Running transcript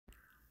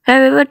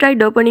Have you ever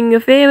tried opening your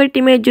favorite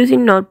image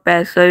using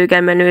NOTEPAD so you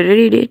can manually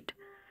read it,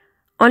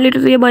 only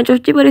to see a bunch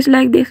of gibberish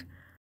like this?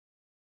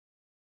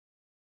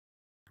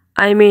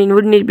 I mean,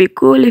 wouldn't it be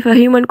cool if a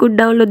human could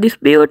download this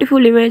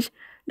beautiful image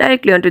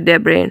directly onto their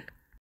brain?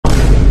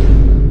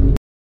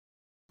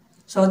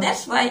 So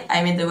that's why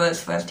I made the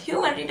world's first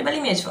human readable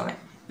image format,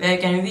 where you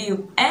can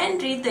view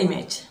and read the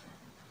image.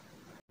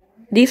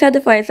 These are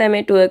the files I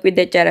made to work with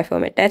the HRF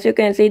format. As you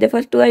can see, the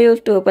first two I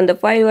used to open the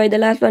file, while the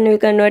last one will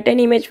convert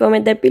any image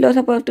format that below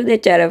supposed to the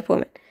HRF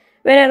format.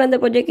 When I run the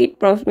project, it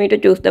prompts me to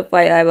choose the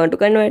file I want to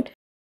convert.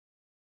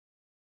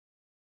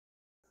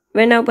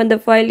 When I open the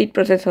file, it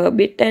processes a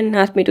bit and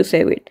asks me to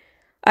save it.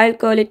 I'll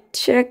call it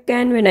Shrek,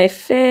 and when I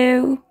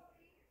save...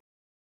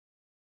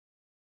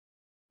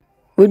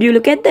 Would you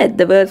look at that,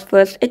 the world's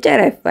first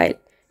HRF file?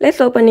 Let's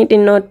open it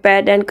in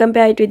Notepad and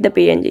compare it with the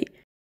PNG.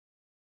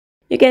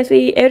 You can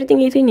see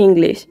everything is in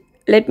English.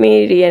 Let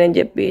me rearrange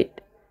a bit.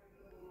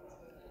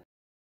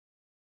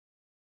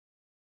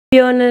 To be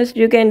honest,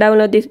 you can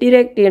download this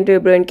directly into your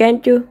brain,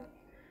 can't you?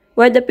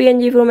 While the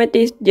PNG format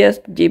is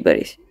just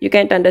gibberish. You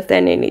can't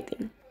understand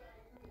anything.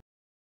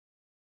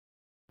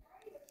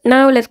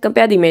 Now let's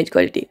compare the image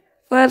quality.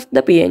 First,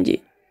 the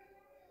PNG.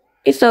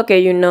 It's okay,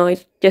 you know,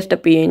 it's just a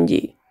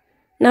PNG.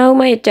 Now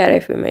my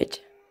HRF image.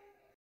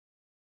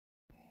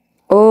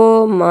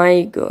 Oh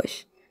my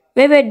gosh.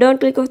 Wait, don't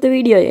click off the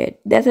video yet.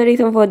 There's a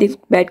reason for this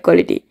bad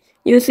quality.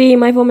 You see,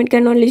 my format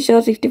can only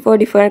show 64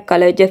 different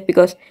colors just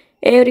because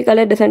every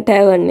color doesn't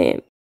have a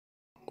name.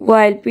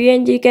 While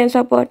PNG can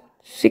support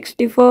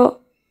 64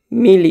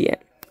 million.